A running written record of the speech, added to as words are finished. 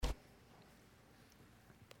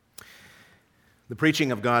The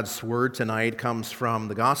preaching of God's Word tonight comes from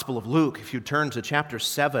the Gospel of Luke. If you turn to chapter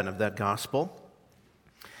 7 of that Gospel,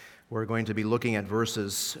 we're going to be looking at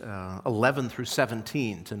verses 11 through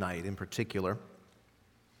 17 tonight in particular.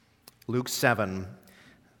 Luke 7,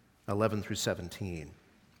 11 through 17.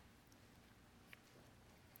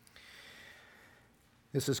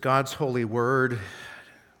 This is God's holy Word.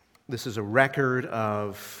 This is a record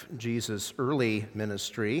of Jesus' early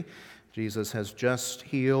ministry. Jesus has just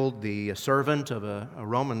healed the servant of a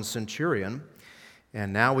Roman centurion.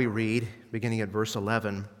 And now we read, beginning at verse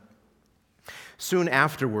 11, "Soon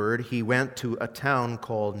afterward he went to a town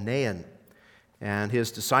called Nain, and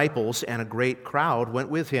his disciples and a great crowd went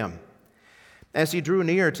with him. As he drew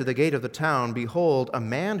near to the gate of the town, behold, a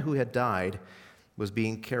man who had died was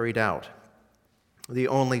being carried out, the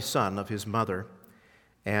only son of his mother,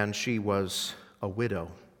 and she was a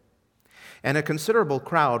widow. And a considerable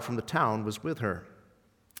crowd from the town was with her.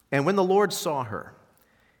 And when the Lord saw her,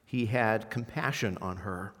 he had compassion on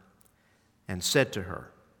her and said to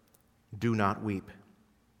her, 'Do not weep.'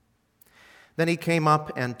 Then he came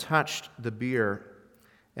up and touched the bier,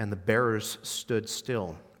 and the bearers stood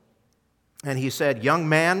still. And he said, 'Young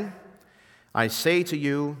man, I say to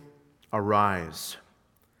you, arise.'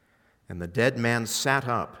 And the dead man sat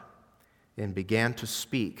up and began to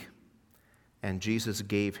speak, and Jesus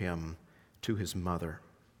gave him to his mother.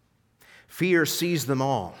 Fear seized them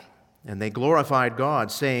all, and they glorified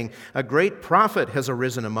God, saying, 'A great prophet has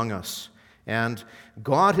arisen among us, and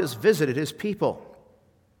God has visited his people.'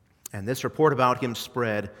 And this report about him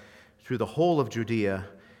spread through the whole of Judea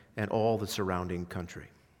and all the surrounding country."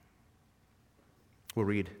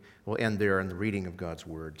 We'll end there in the reading of God's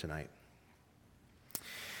Word tonight.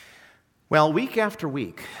 Well, week after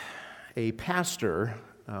week, a pastor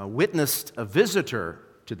witnessed a visitor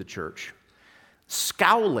to the church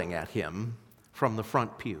scowling at him from the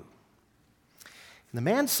front pew. And the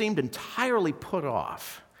man seemed entirely put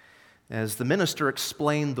off as the minister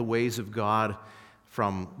explained the ways of God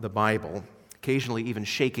from the Bible, occasionally even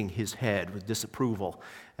shaking his head with disapproval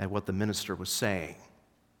at what the minister was saying.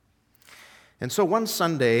 And so one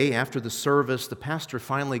Sunday after the service, the pastor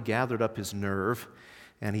finally gathered up his nerve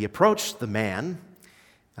and he approached the man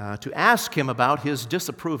to ask him about his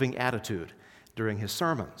disapproving attitude during his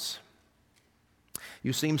sermons.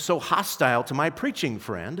 "You seem so hostile to my preaching,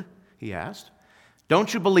 friend," he asked.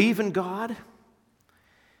 "Don't you believe in God?"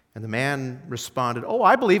 And the man responded, "Oh,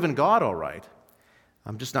 I believe in God, all right.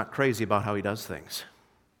 I'm just not crazy about how he does things."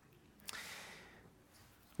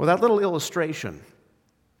 Well, that little illustration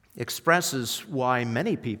expresses why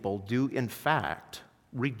many people do, in fact,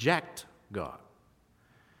 reject God.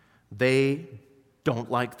 They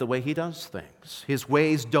don't like the way he does things. His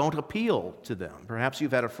ways don't appeal to them. Perhaps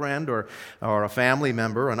you've had a friend or a family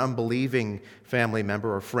member, an unbelieving family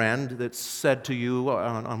member or friend that said to you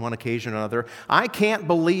on one occasion or another, "I can't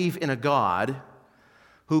believe in a God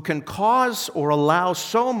who can cause or allow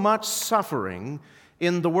so much suffering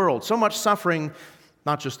in the world, so much suffering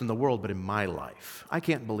not just in the world but in my life. I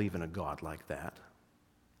can't believe in a God like that."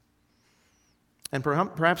 And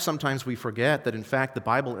perhaps sometimes we forget that, in fact, the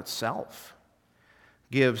Bible itself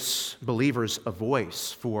gives believers a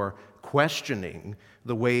voice for questioning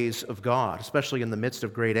the ways of God, especially in the midst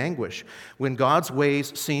of great anguish, when God's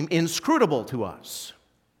ways seem inscrutable to us.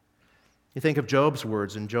 You think of Job's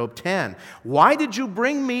words in Job 10, "Why did you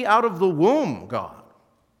bring me out of the womb, God,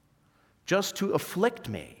 just to afflict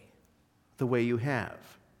me the way you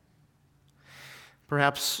have?"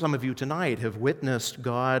 Perhaps some of you tonight have witnessed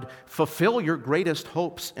God fulfill your greatest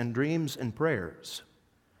hopes and dreams and prayers,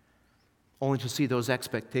 only to see those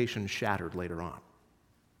expectations shattered later on.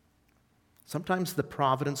 Sometimes the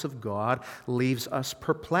providence of God leaves us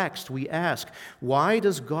perplexed. We ask, why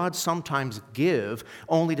does God sometimes give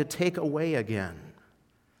only to take away again?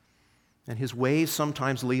 And his ways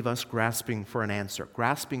sometimes leave us grasping for an answer,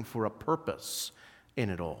 grasping for a purpose in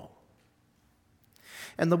it all.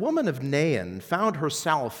 And the woman of Nain found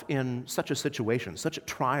herself in such a situation, such a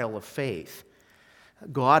trial of faith.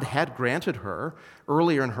 God had granted her,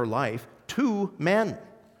 earlier in her life, 2 men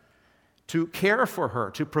to care for her,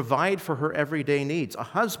 to provide for her everyday needs, a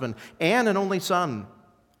husband and an only son.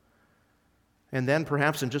 And then,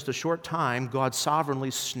 perhaps in just a short time, God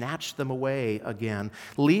sovereignly snatched them away again,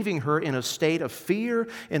 leaving her in a state of fear,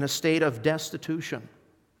 in a state of destitution.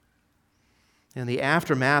 In the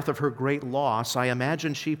aftermath of her great loss, I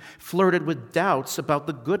imagine she flirted with doubts about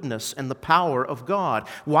the goodness and the power of God.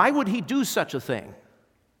 Why would he do such a thing?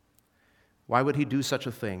 Why would he do such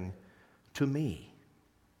a thing to me?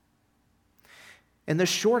 And this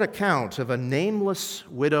short account of a nameless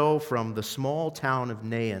widow from the small town of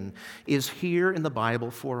Nain is here in the Bible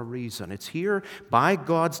for a reason. It's here by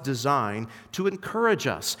God's design to encourage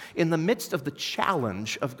us in the midst of the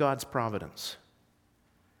challenge of God's providence.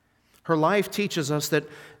 Her life teaches us that,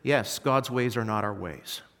 yes, God's ways are not our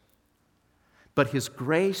ways. But His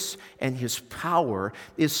grace and His power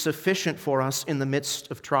is sufficient for us in the midst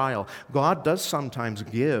of trial. God does sometimes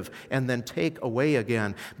give and then take away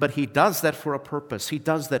again, but He does that for a purpose. He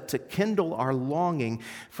does that to kindle our longing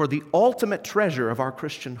for the ultimate treasure of our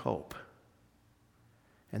Christian hope.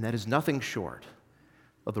 And that is nothing short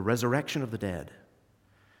of the resurrection of the dead,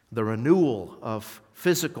 the renewal of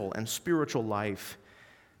physical and spiritual life,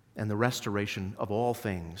 and the restoration of all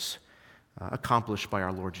things accomplished by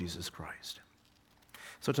our Lord Jesus Christ.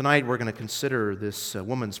 So tonight we're going to consider this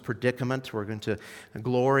woman's predicament. We're going to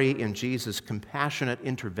glory in Jesus' compassionate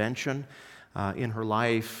intervention in her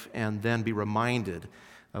life, and then be reminded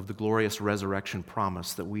of the glorious resurrection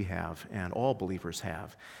promise that we have and all believers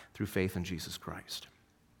have through faith in Jesus Christ.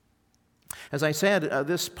 As I said,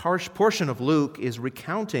 this portion of Luke is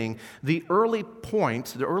recounting the early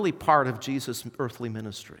part of Jesus' earthly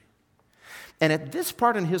ministry. And at this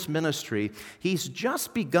part in His ministry, He's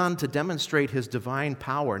just begun to demonstrate His divine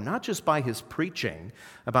power, not just by His preaching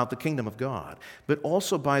about the kingdom of God, but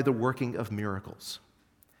also by the working of miracles.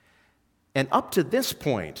 And up to this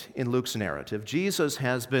point in Luke's narrative, Jesus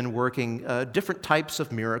has been working different types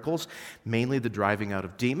of miracles, mainly the driving out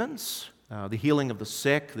of demons, the healing of the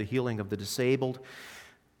sick, the healing of the disabled.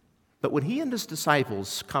 But when He and His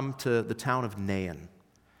disciples come to the town of Nain,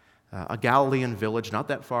 a Galilean village not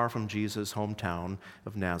that far from Jesus' hometown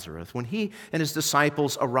of Nazareth, when He and His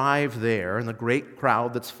disciples arrive there and the great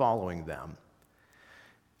crowd that's following them,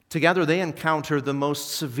 together they encounter the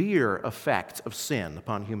most severe effect of sin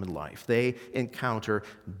upon human life. They encounter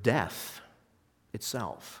death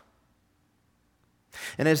itself.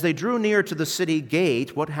 And as they drew near to the city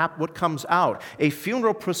gate, what comes out? A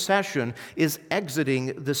funeral procession is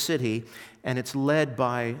exiting the city, and it's led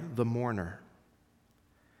by the mourner.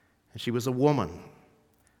 And she was a woman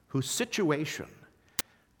whose situation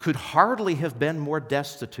could hardly have been more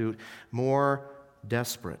destitute, more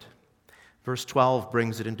desperate. Verse 12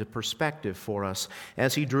 brings it into perspective for us.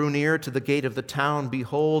 As he drew near to the gate of the town,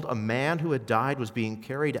 behold, a man who had died was being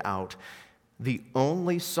carried out, the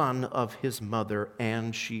only son of his mother,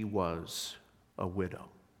 and she was a widow.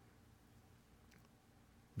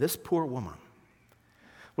 This poor woman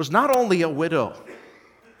was not only a widow,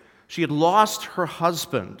 she had lost her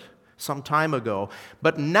husband some time ago,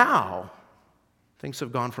 but now things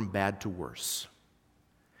have gone from bad to worse.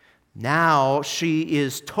 Now she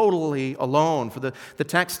is totally alone, for the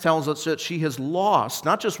text tells us that she has lost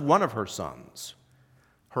not just one of her sons,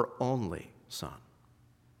 her only son.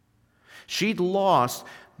 She'd lost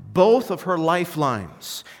both of her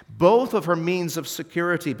lifelines, both of her means of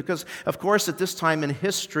security, because, of course, at this time in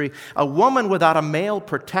history, a woman without a male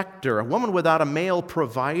protector, a woman without a male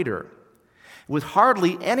provider, with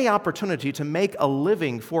hardly any opportunity to make a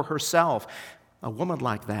living for herself, a woman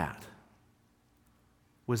like that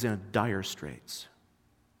was in dire straits.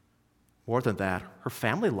 More than that, her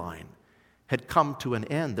family line had come to an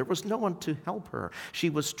end. There was no one to help her. She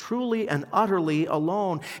was truly and utterly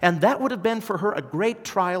alone, and that would have been for her a great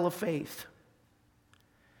trial of faith.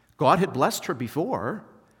 God had blessed her before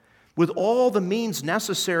with all the means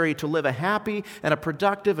necessary to live a happy and a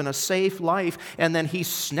productive and a safe life, and then He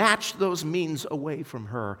snatched those means away from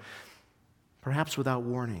her, perhaps without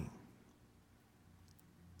warning.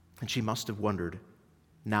 And she must have wondered,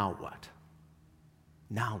 now what?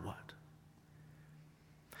 Now what?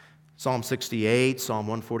 Psalm 68, Psalm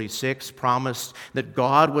 146 promised that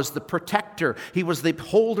God was the protector. He was the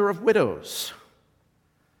upholder of widows.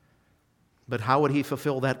 But how would He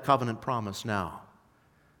fulfill that covenant promise now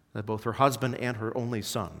that both her husband and her only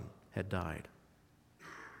son had died?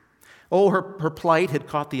 Oh, her plight had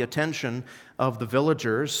caught the attention of the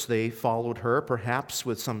villagers. They followed her, perhaps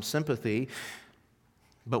with some sympathy.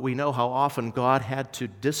 But we know how often God had to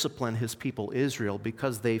discipline His people Israel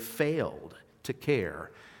because they failed to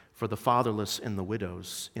care for the fatherless and the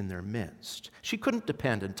widows in their midst. She couldn't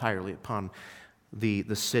depend entirely upon the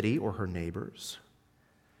city or her neighbors.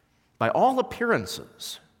 By all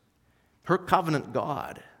appearances, her covenant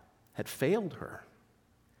God had failed her.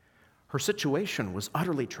 Her situation was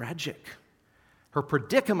utterly tragic. Her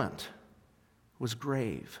predicament was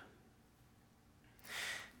grave.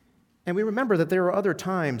 And we remember that there are other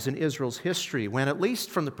times in Israel's history when, at least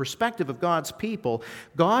from the perspective of God's people,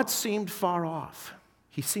 God seemed far off.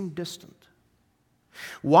 He seemed distant.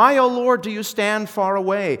 Why, O Lord, do you stand far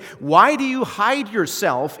away? Why do you hide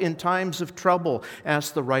yourself in times of trouble?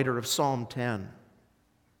 Asks the writer of Psalm 10.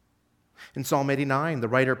 In Psalm 89, the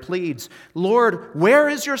writer pleads, Lord, where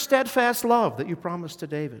is your steadfast love that you promised to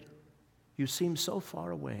David? You seem so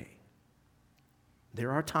far away.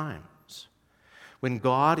 There are times when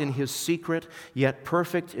God, in his secret yet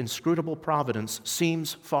perfect, inscrutable providence,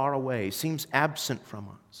 seems far away, seems absent from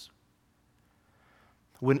us.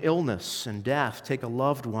 When illness and death take a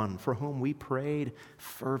loved one for whom we prayed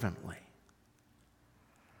fervently.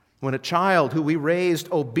 When a child who we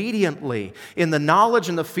raised obediently in the knowledge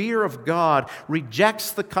and the fear of God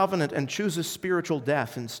rejects the covenant and chooses spiritual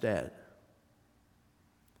death instead.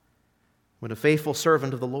 When a faithful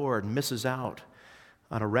servant of the Lord misses out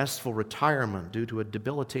on a restful retirement due to a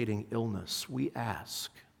debilitating illness, we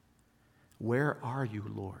ask, where are you,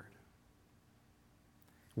 Lord?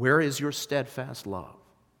 Where is your steadfast love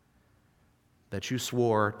that you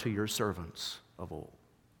swore to your servants of old?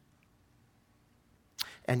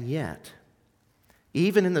 And yet,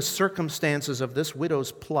 even in the circumstances of this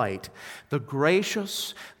widow's plight, the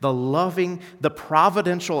gracious, the loving, the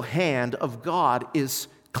providential hand of God is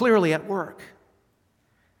clearly at work.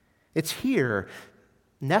 It's here,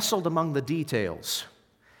 nestled among the details.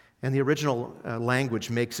 And the original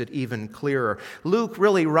language makes it even clearer. Luke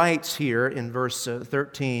really writes here in verse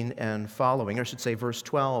 13 and following, or I should say verse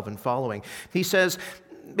 12 and following. He says,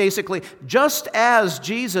 basically, just as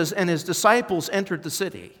Jesus and his disciples entered the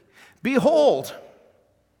city, behold,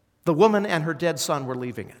 the woman and her dead son were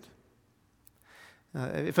leaving it.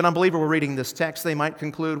 If an unbeliever were reading this text, they might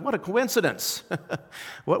conclude, what a coincidence.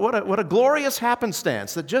 what a glorious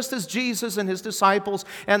happenstance that just as Jesus and his disciples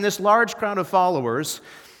and this large crowd of followers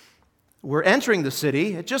were entering the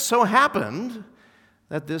city, it just so happened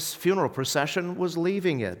that this funeral procession was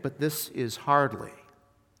leaving it. But this is hardly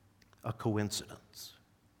a coincidence.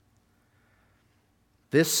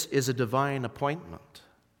 This is a divine appointment.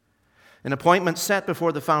 An appointment set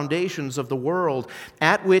before the foundations of the world,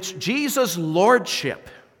 at which Jesus' lordship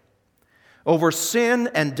over sin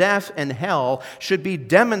and death and hell should be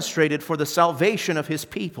demonstrated for the salvation of his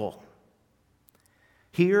people.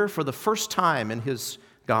 Here, for the first time in his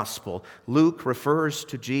gospel, Luke refers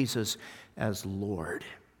to Jesus as Lord.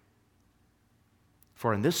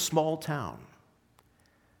 For in this small town,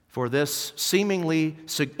 for this seemingly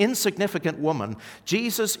insignificant woman,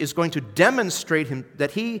 Jesus is going to demonstrate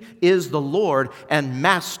that he is the Lord and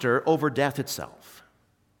master over death itself.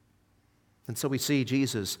 And so we see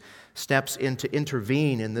Jesus steps in to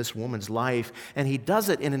intervene in this woman's life, and he does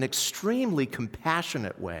it in an extremely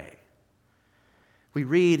compassionate way. We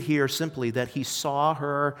read here simply that he saw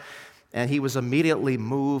her and he was immediately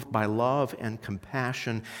moved by love and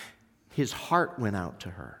compassion. His heart went out to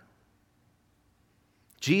her.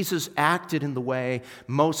 Jesus acted in the way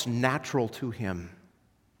most natural to him,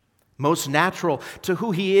 most natural to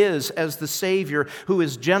who he is as the Savior, who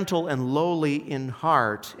is gentle and lowly in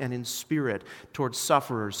heart and in spirit towards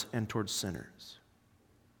sufferers and towards sinners.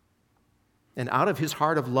 And out of his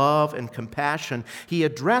heart of love and compassion, he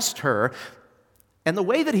addressed her, and the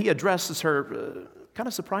way that he addresses her kind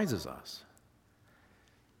of surprises us.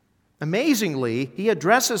 Amazingly, he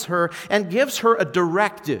addresses her and gives her a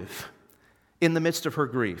directive. In the midst of her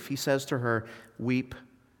grief, he says to her, weep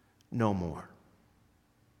no more.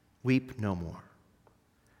 Weep no more.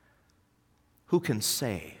 Who can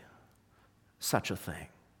say such a thing?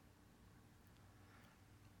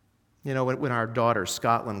 You know, when our daughter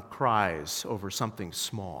Scotland cries over something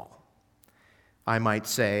small,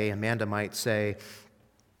 Amanda might say,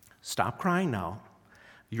 stop crying now.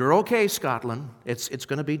 You're okay, Scotland. It's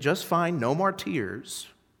going to be just fine. No more tears.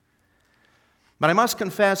 But I must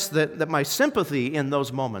confess that my sympathy in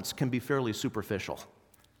those moments can be fairly superficial.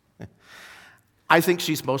 I think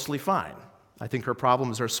she's mostly fine. I think her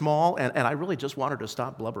problems are small, and I really just want her to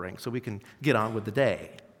stop blubbering so we can get on with the day.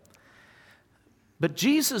 But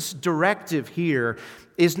Jesus' directive here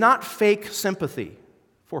is not fake sympathy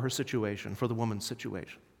for her situation, for the woman's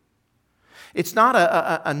situation. It's not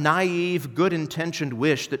a naive, good-intentioned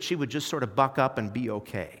wish that she would just sort of buck up and be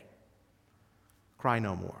okay. Cry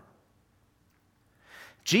no more.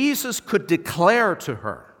 Jesus could declare to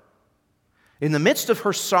her, in the midst of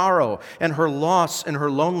her sorrow and her loss and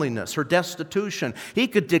her loneliness, her destitution, he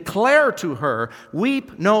could declare to her,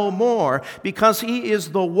 weep no more, because he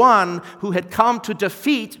is the one who had come to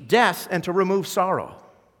defeat death and to remove sorrow.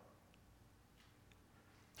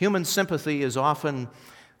 Human sympathy is often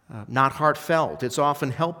not heartfelt. It's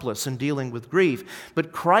often helpless in dealing with grief.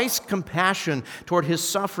 But Christ's compassion toward his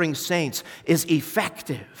suffering saints is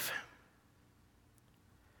effective.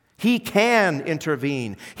 He can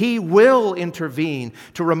intervene. He will intervene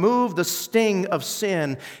to remove the sting of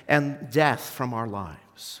sin and death from our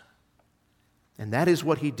lives. And that is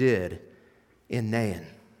what he did in Nain.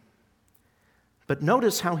 But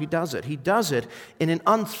notice how he does it. He does it in an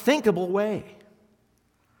unthinkable way.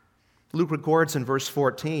 Luke records in verse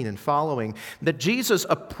 14 and following that Jesus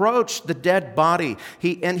approached the dead body.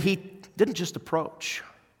 He didn't just approach.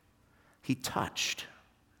 He touched.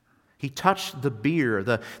 He touched the bier,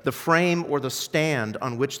 the frame or the stand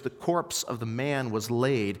on which the corpse of the man was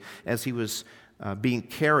laid as he was being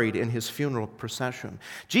carried in his funeral procession.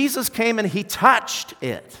 Jesus came and he touched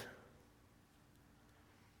it.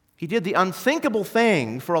 He did the unthinkable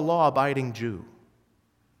thing for a law-abiding Jew.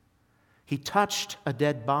 He touched a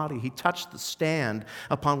dead body. He touched the stand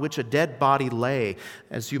upon which a dead body lay.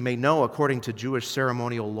 As you may know, according to Jewish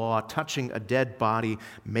ceremonial law, touching a dead body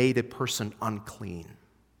made a person unclean.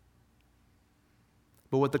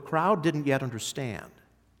 But what the crowd didn't yet understand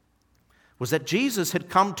was that Jesus had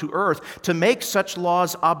come to earth to make such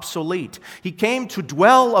laws obsolete. He came to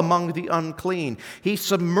dwell among the unclean. He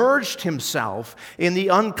submerged himself in the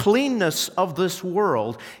uncleanness of this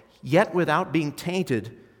world, yet without being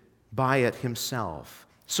tainted by it himself,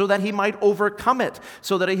 so that he might overcome it,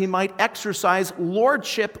 so that he might exercise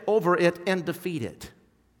lordship over it and defeat it.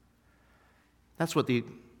 That's what the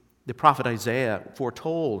prophet Isaiah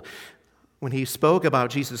foretold when he spoke about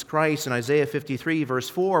Jesus Christ in Isaiah 53, verse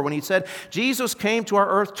 4, when he said, Jesus came to our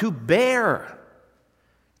earth to bear,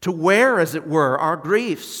 to wear, as it were, our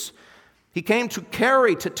griefs. He came to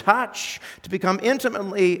carry, to touch, to become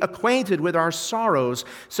intimately acquainted with our sorrows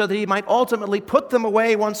so that he might ultimately put them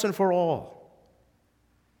away once and for all.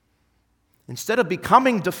 Instead of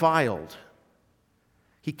becoming defiled,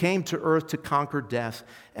 he came to earth to conquer death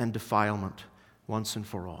and defilement once and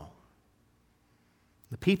for all.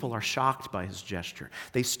 The people are shocked by his gesture.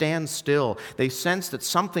 They stand still. They sense that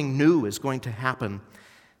something new is going to happen.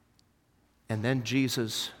 And then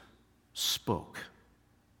Jesus spoke.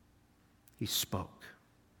 He spoke.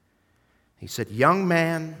 He said, "Young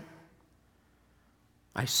man,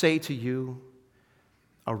 I say to you,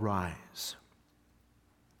 arise."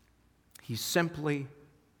 He simply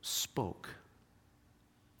spoke.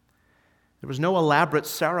 There was no elaborate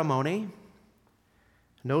ceremony,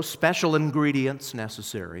 no special ingredients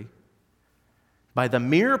necessary. By the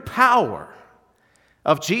mere power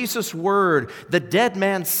of Jesus' word, the dead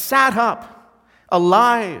man sat up,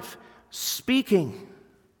 alive, speaking.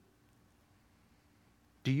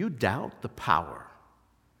 Do you doubt the power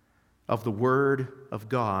of the Word of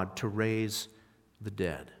God to raise the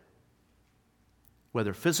dead,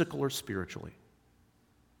 whether physical or spiritually?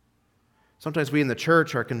 Sometimes we in the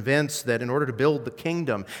church are convinced that in order to build the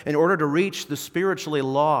kingdom, in order to reach the spiritually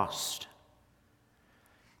lost,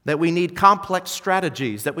 that we need complex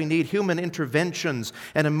strategies, that we need human interventions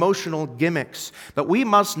and emotional gimmicks. But we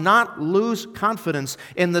must not lose confidence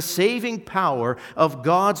in the saving power of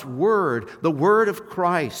God's Word, the Word of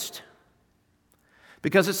Christ.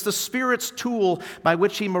 Because it's the Spirit's tool by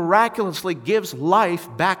which He miraculously gives life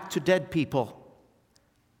back to dead people,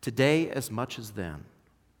 today as much as then.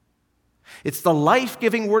 It's the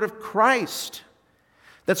life-giving Word of Christ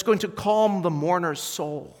that's going to calm the mourner's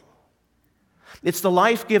soul. It's the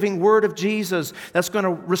life-giving Word of Jesus that's going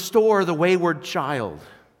to restore the wayward child.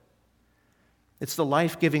 It's the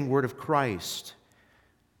life-giving Word of Christ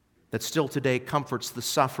that still today comforts the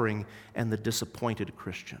suffering and the disappointed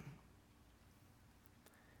Christian.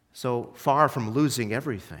 So far from losing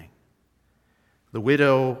everything, the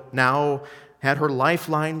widow now had her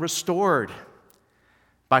lifeline restored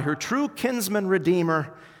by her true kinsman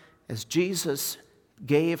redeemer as Jesus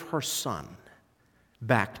gave her son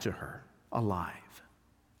back to her alive.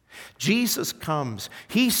 Jesus comes,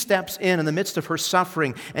 he steps in the midst of her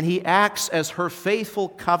suffering, and he acts as her faithful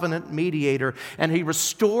covenant mediator, and he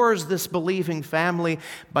restores this believing family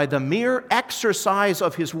by the mere exercise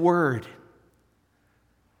of his word,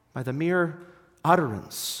 by the mere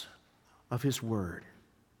utterance of his word.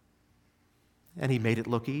 And he made it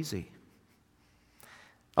look easy.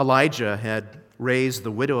 Elijah had raised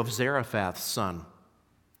the widow of Zarephath's son.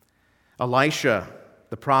 Elisha,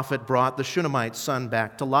 the prophet, brought the Shunammite's son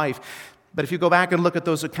back to life. But if you go back and look at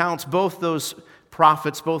those accounts, both those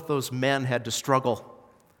prophets, both those men had to struggle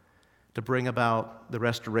to bring about the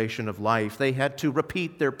restoration of life. They had to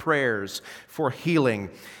repeat their prayers for healing,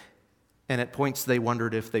 and at points they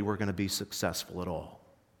wondered if they were going to be successful at all.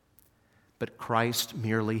 But Christ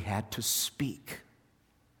merely had to speak.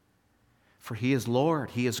 For he is Lord,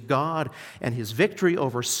 he is God, and his victory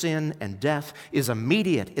over sin and death is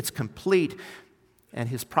immediate, it's complete, and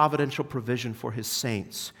his providential provision for his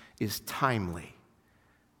saints is timely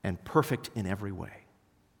and perfect in every way.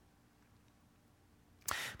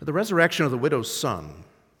 But the resurrection of the widow's son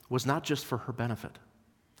was not just for her benefit.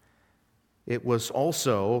 It was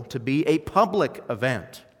also to be a public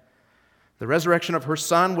event. The resurrection of her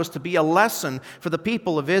son was to be a lesson for the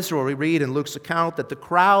people of Israel. We read in Luke's account that the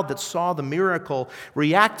crowd that saw the miracle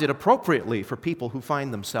reacted appropriately for people who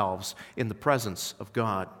find themselves in the presence of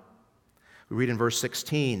God. We read in verse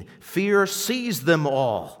 16, fear seized them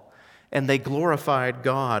all, and they glorified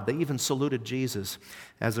God. They even saluted Jesus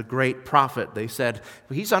as a great prophet. They said,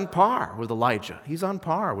 he's on par with Elijah. He's on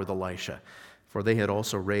par with Elisha, for they had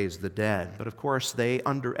also raised the dead. But of course, they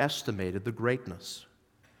underestimated the greatness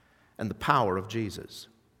and the power of Jesus,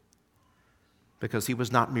 because he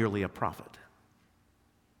was not merely a prophet,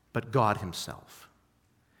 but God himself.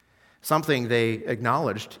 Something they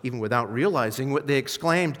acknowledged even without realizing what they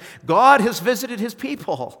exclaimed, God has visited his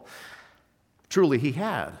people. Truly he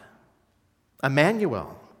had.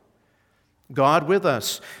 Emmanuel, God with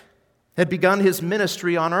us, had begun his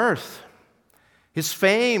ministry on earth. His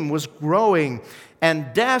fame was growing,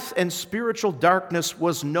 and death and spiritual darkness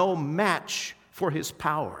was no match for his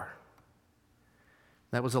power.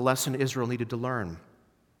 That was a lesson Israel needed to learn.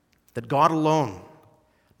 That God alone,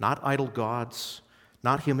 not idol gods,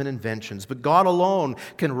 not human inventions, but God alone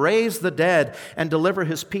can raise the dead and deliver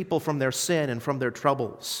his people from their sin and from their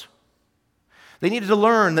troubles. They needed to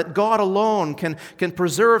learn that God alone can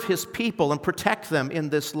preserve his people and protect them in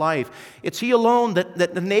this life. It's he alone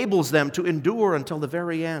that enables them to endure until the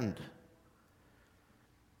very end.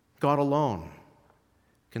 God alone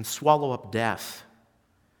can swallow up death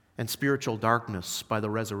and spiritual darkness by the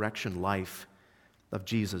resurrection life of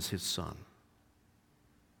Jesus, his Son.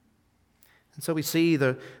 And so we see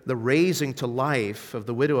the raising to life of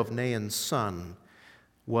the widow of Nain's son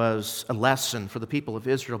was a lesson for the people of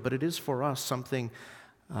Israel, but it is for us something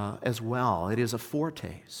as well. It is a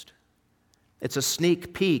foretaste. It's a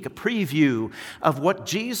sneak peek, a preview of what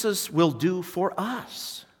Jesus will do for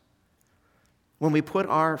us when we put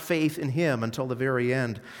our faith in him until the very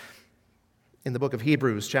end. In the book of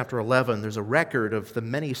Hebrews, chapter 11, there's a record of the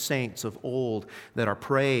many saints of old that are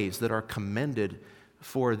praised, that are commended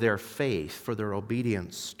for their faith, for their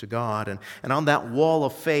obedience to God. And on that wall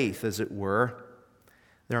of faith, as it were,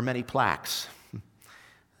 there are many plaques.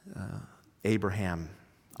 Abraham,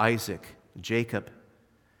 Isaac, Jacob,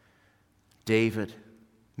 David,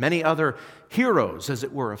 many other heroes, as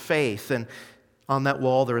it were, of faith. And on that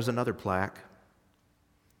wall, there is another plaque.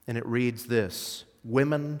 And it reads this: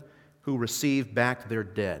 women who receive back their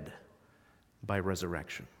dead by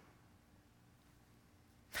resurrection.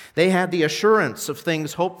 They had the assurance of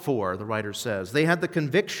things hoped for, the writer says. They had the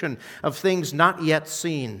conviction of things not yet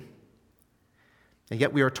seen. And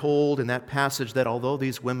yet we are told in that passage that although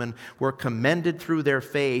these women were commended through their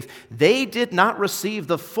faith, they did not receive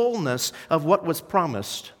the fullness of what was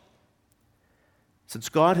promised. Since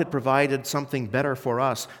God had provided something better for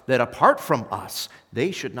us, that apart from us,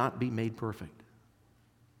 they should not be made perfect.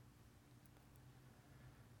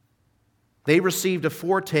 They received a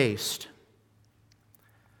foretaste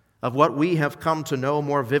of what we have come to know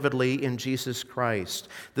more vividly in Jesus Christ,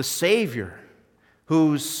 the Savior,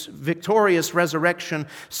 whose victorious resurrection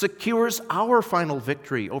secures our final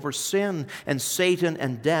victory over sin and Satan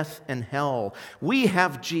and death and hell. We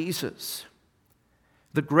have Jesus,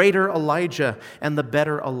 the greater Elijah and the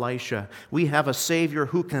better Elisha. We have a Savior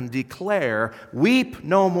who can declare, "Weep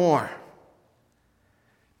no more,"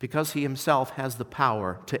 because he himself has the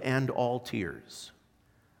power to end all tears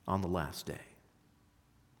on the last day.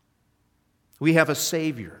 We have a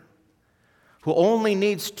Savior who only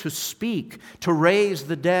needs to speak to raise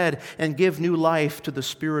the dead and give new life to the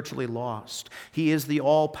spiritually lost. He is the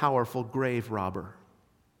all-powerful grave robber.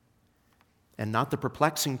 And not the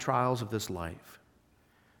perplexing trials of this life,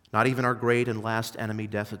 not even our great and last enemy,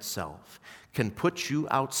 death itself, can put you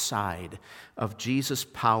outside of Jesus'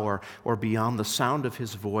 power or beyond the sound of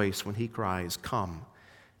his voice when he cries, "Come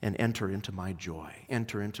and enter into my joy,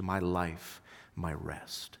 enter into my life, my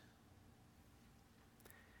rest."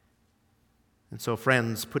 And so,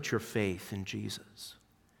 friends, put your faith in Jesus,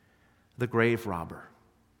 the grave robber.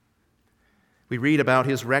 We read about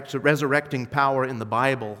his resurrecting power in the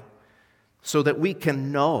Bible so that we can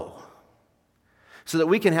know, so that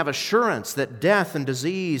we can have assurance that death and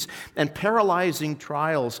disease and paralyzing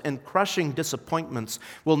trials and crushing disappointments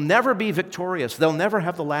will never be victorious. They'll never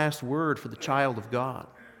have the last word for the child of God.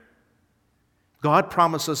 God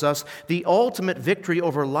promises us the ultimate victory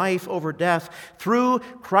over life, over death, through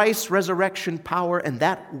Christ's resurrection power, and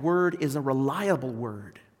that word is a reliable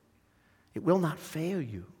word. It will not fail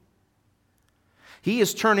you. He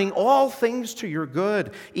is turning all things to your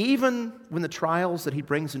good, even when the trials that He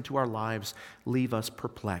brings into our lives leave us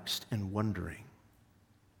perplexed and wondering.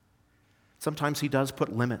 Sometimes He does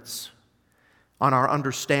put limits on our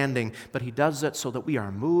understanding, but He does it so that we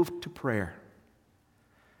are moved to prayer,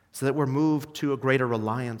 so that we're moved to a greater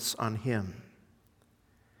reliance on Him.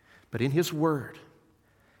 But in His Word,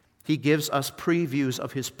 He gives us previews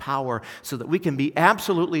of His power so that we can be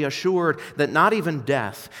absolutely assured that not even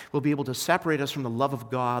death will be able to separate us from the love of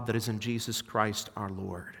God that is in Jesus Christ our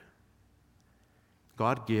Lord.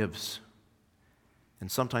 God gives, and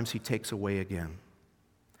sometimes He takes away again.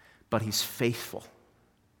 But He's faithful.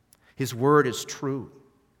 His word is true.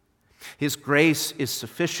 His grace is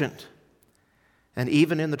sufficient. And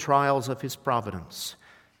even in the trials of His providence,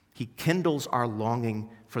 He kindles our longing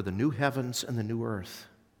for the new heavens and the new earth,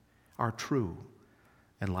 our true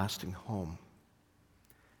and lasting home.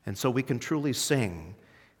 And so we can truly sing,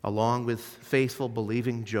 along with faithful,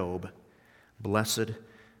 believing Job, "Blessed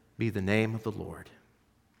be the name of the Lord."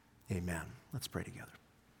 Amen. Let's pray together.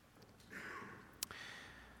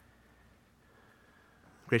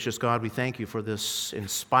 Gracious God, we thank You for this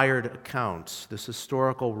inspired account, this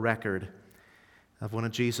historical record of one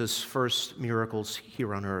of Jesus' first miracles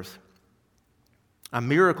here on earth. A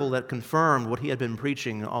miracle that confirmed what He had been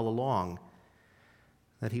preaching all along,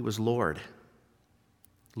 that He was Lord,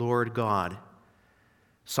 Lord God,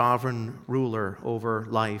 sovereign ruler over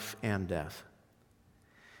life and death.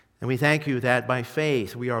 And we thank You that by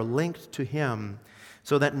faith we are linked to Him,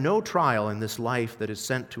 so that no trial in this life that is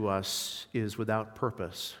sent to us is without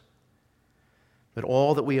purpose. But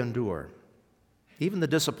all that we endure, even the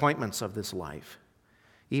disappointments of this life,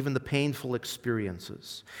 even the painful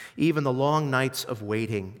experiences, even the long nights of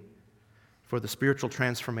waiting for the spiritual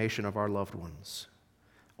transformation of our loved ones,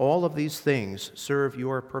 all of these things serve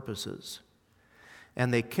Your purposes,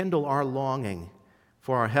 and they kindle our longing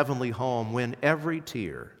for our heavenly home when every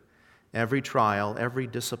tear, every trial, every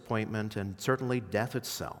disappointment, and certainly death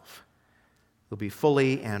itself will be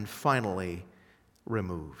fully and finally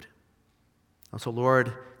removed. And so,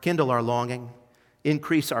 Lord, kindle our longing,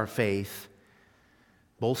 increase our faith,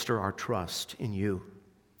 bolster our trust in You,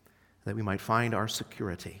 that we might find our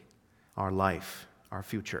security, our life, our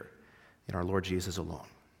future in our Lord Jesus alone.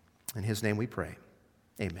 In His name we pray.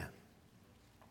 Amen.